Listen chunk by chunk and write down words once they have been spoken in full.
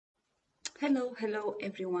Hello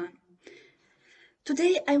everyone.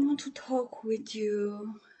 Today I want to talk with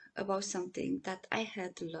you about something that I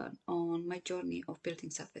had to learn on my journey of building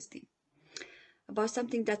self-esteem. About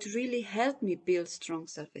something that really helped me build strong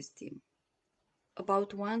self-esteem.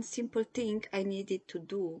 About one simple thing I needed to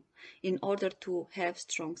do in order to have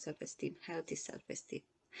strong self-esteem, healthy self-esteem.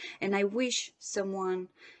 And I wish someone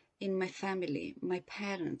in my family, my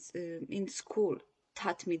parents, in school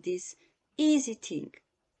taught me this easy thing.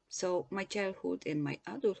 So my childhood and my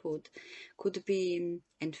adulthood could be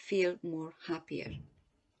and feel more happier.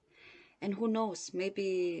 And who knows,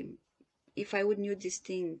 maybe if I would knew this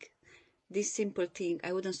thing, this simple thing,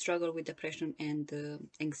 I wouldn't struggle with depression and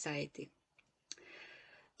anxiety.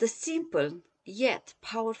 The simple yet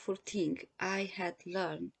powerful thing I had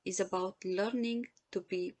learned is about learning to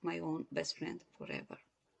be my own best friend forever.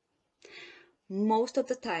 Most of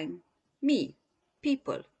the time,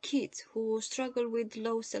 people, kids who struggle with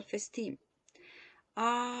low self esteem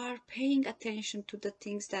are paying attention to the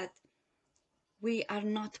things that we are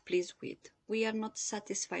not pleased with, we are not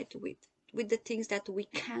satisfied with the things that we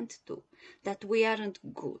can't do, that we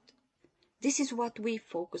aren't good. This is what we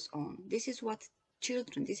focus on. This is what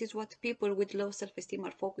this is what people with low self esteem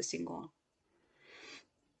are focusing on.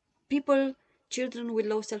 People, children with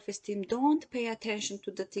low self esteem don't pay attention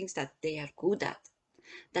to the things that they are good at,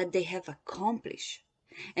 that they have accomplished.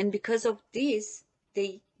 And because of this,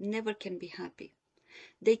 they never can be happy.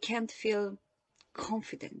 They can't feel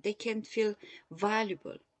confident. They can't feel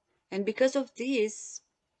valuable. And because of this,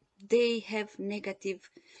 they have a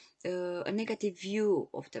negative view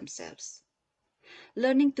of themselves.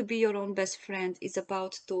 Learning to be your own best friend is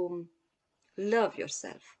about to love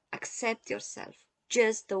yourself, accept yourself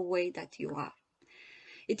just the way that you are.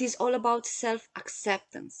 It is all about self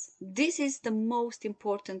acceptance. This is the most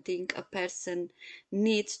important thing a person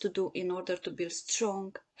needs to do in order to build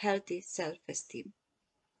strong, healthy self esteem.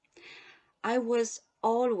 I was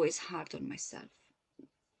always hard on myself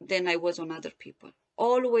than I was on other people.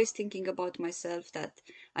 Always thinking about myself that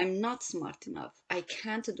I'm not smart enough, I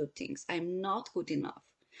can't do things, I'm not good enough,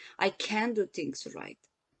 I can't do things right.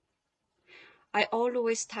 I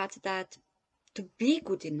always thought that to be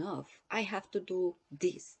good enough, I have to do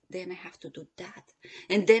this, then I have to do that,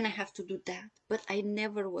 and then I have to do that. But I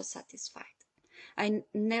never was satisfied. I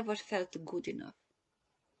never felt good enough.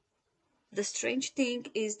 The strange thing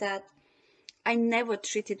is that I never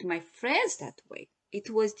treated my friends that way. It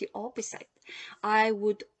was the opposite. I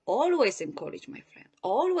would always encourage my friend,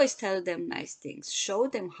 always tell them nice things, show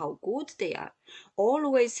them how good they are,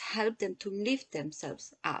 always help them to lift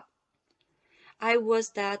themselves up. I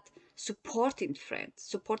was that supporting friend,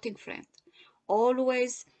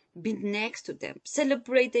 always be next to them,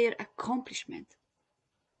 celebrate their accomplishment,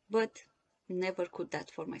 but never could that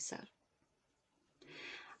for myself.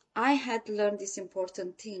 I had learned this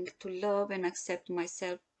important thing to love and accept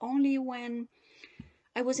myself only when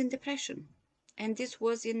I was in depression. And this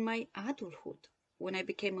was in my adulthood when I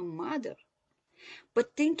became a mother.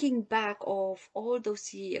 But thinking back of all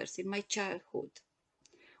those years in my childhood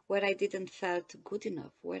where I didn't felt good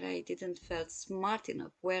enough, where I didn't felt smart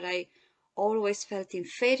enough, where I always felt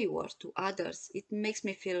inferior to others, it makes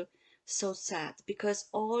me feel so sad because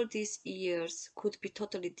all these years could be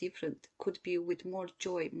totally different, could be with more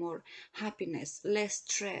joy, more happiness, less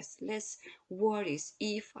stress, less worries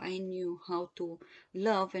if I knew how to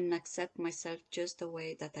love and accept myself just the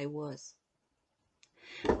way that I was.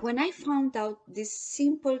 When I found out this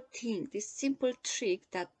simple thing, this simple trick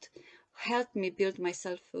that helped me build my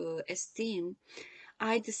self-esteem,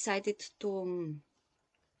 I decided to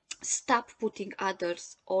stop putting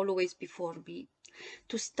others always before me,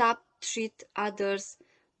 to stop treat others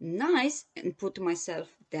nice and put myself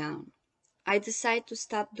down. I decided to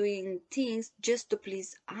stop doing things just to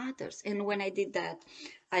please others. And when I did that,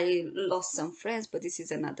 I lost some friends, but this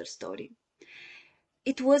is another story.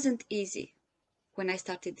 It wasn't easy when I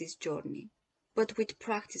started this journey, but with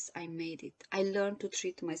practice I made it. I learned to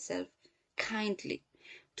treat myself kindly,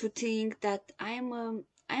 to think that I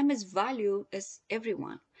am as valuable as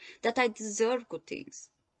everyone, that I deserve good things.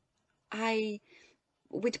 I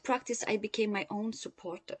With practice I became my own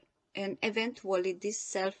supporter, and eventually this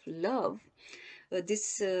self-love,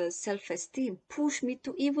 this self-esteem pushed me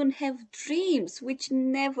to even have dreams which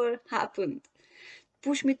never happened,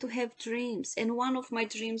 pushed me to have dreams. And one of my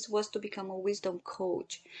dreams was to become a wisdom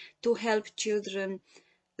coach, to help children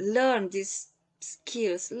learn these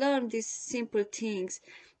skills, learn these simple things,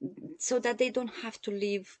 so that they don't have to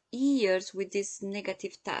live years with these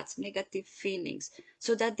negative thoughts, negative feelings,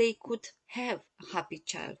 so that they could have a happy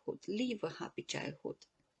childhood, live a happy childhood.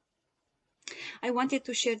 I wanted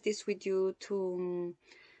to share this with you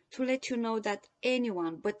to let you know that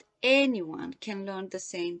anyone, but anyone, can learn the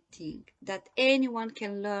same thing, that anyone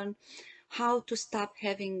can learn how to stop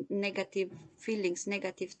having negative feelings,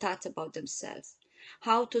 negative thoughts about themselves,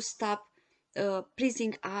 how to stop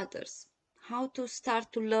pleasing others, how to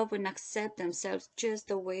start to love and accept themselves just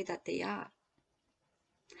the way that they are.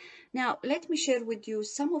 Now, let me share with you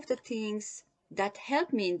some of the things that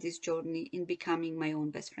helped me in this journey in becoming my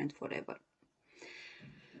own best friend forever.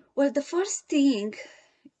 Well, the first thing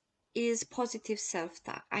is positive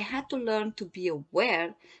self-talk. I had to learn to be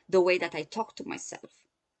aware the way that I talk to myself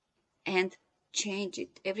and change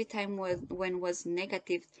it every time when was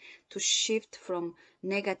negative, to shift from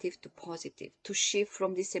negative to positive, to shift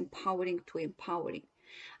from disempowering to empowering.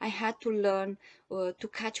 I had to learn to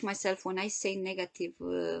catch myself when I say negative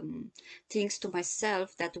things to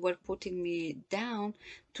myself that were putting me down,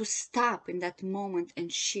 to stop in that moment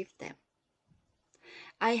and shift them.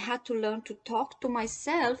 I had to learn to talk to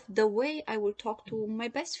myself the way I will talk to my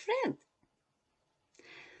best friend.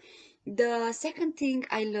 The second thing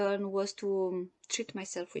I learned was to treat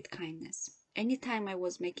myself with kindness. Anytime I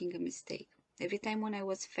was making a mistake, every time when I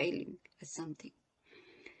was failing at something,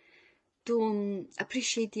 to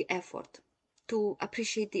appreciate the effort, to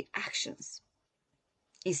appreciate the actions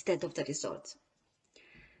instead of the results.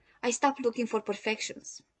 I stopped looking for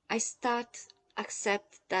perfections. I start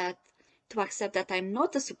to accept that I'm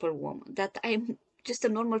not a superwoman, that I'm just a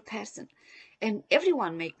normal person, and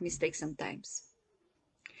everyone makes mistakes sometimes.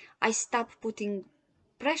 I stopped putting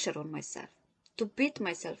pressure on myself, to beat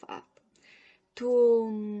myself up,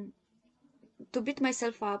 to beat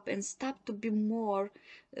myself up, and stop to be more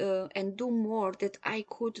and do more that I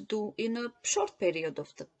could do in a short period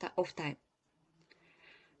of time.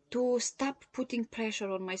 To stop putting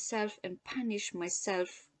pressure on myself and punish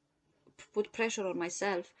myself, put pressure on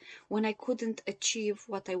myself when I couldn't achieve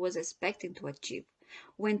what I was expecting to achieve,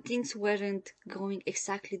 when things weren't going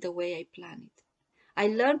exactly the way I planned it. I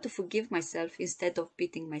learned to forgive myself instead of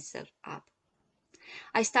beating myself up.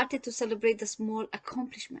 I started to celebrate the small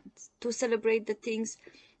accomplishments, to celebrate the things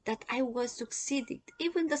that I was succeeding,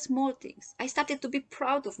 even the small things. I started to be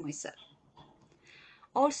proud of myself.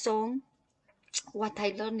 Also, what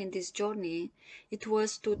I learned in this journey, it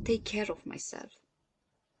was to take care of myself.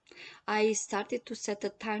 I started to set a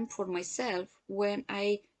time for myself when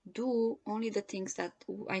I do only the things that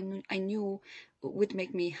I knew would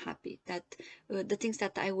make me happy, that the things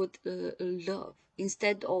that I would love,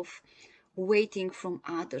 instead of waiting from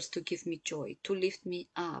others to give me joy, to lift me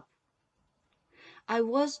up. I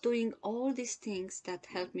was doing all these things that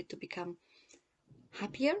helped me to become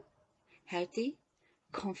happier, healthy,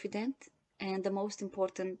 confident, and the most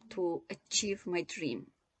important, to achieve my dream.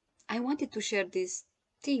 I wanted to share these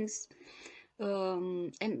things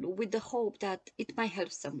and with the hope that it might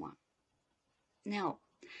help someone. Now,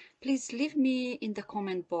 please leave me in the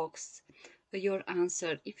comment box your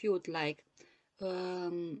answer if you would like.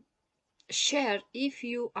 Um, Share if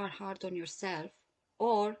you are hard on yourself,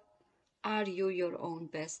 or are you your own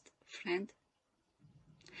best friend?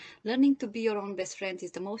 Learning to be your own best friend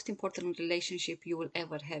is the most important relationship you will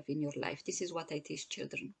ever have in your life. This is what I teach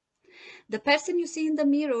children. The person you see in the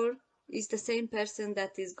mirror is the same person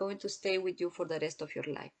that is going to stay with you for the rest of your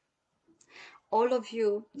life. All of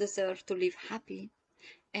you deserve to live happy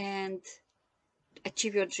and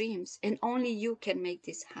achieve your dreams, and only you can make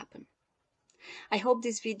this happen. I hope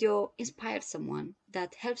this video inspires someone,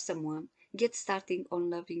 that helps someone get starting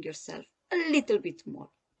on loving yourself a little bit more.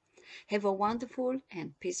 Have a wonderful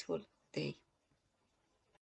and peaceful day.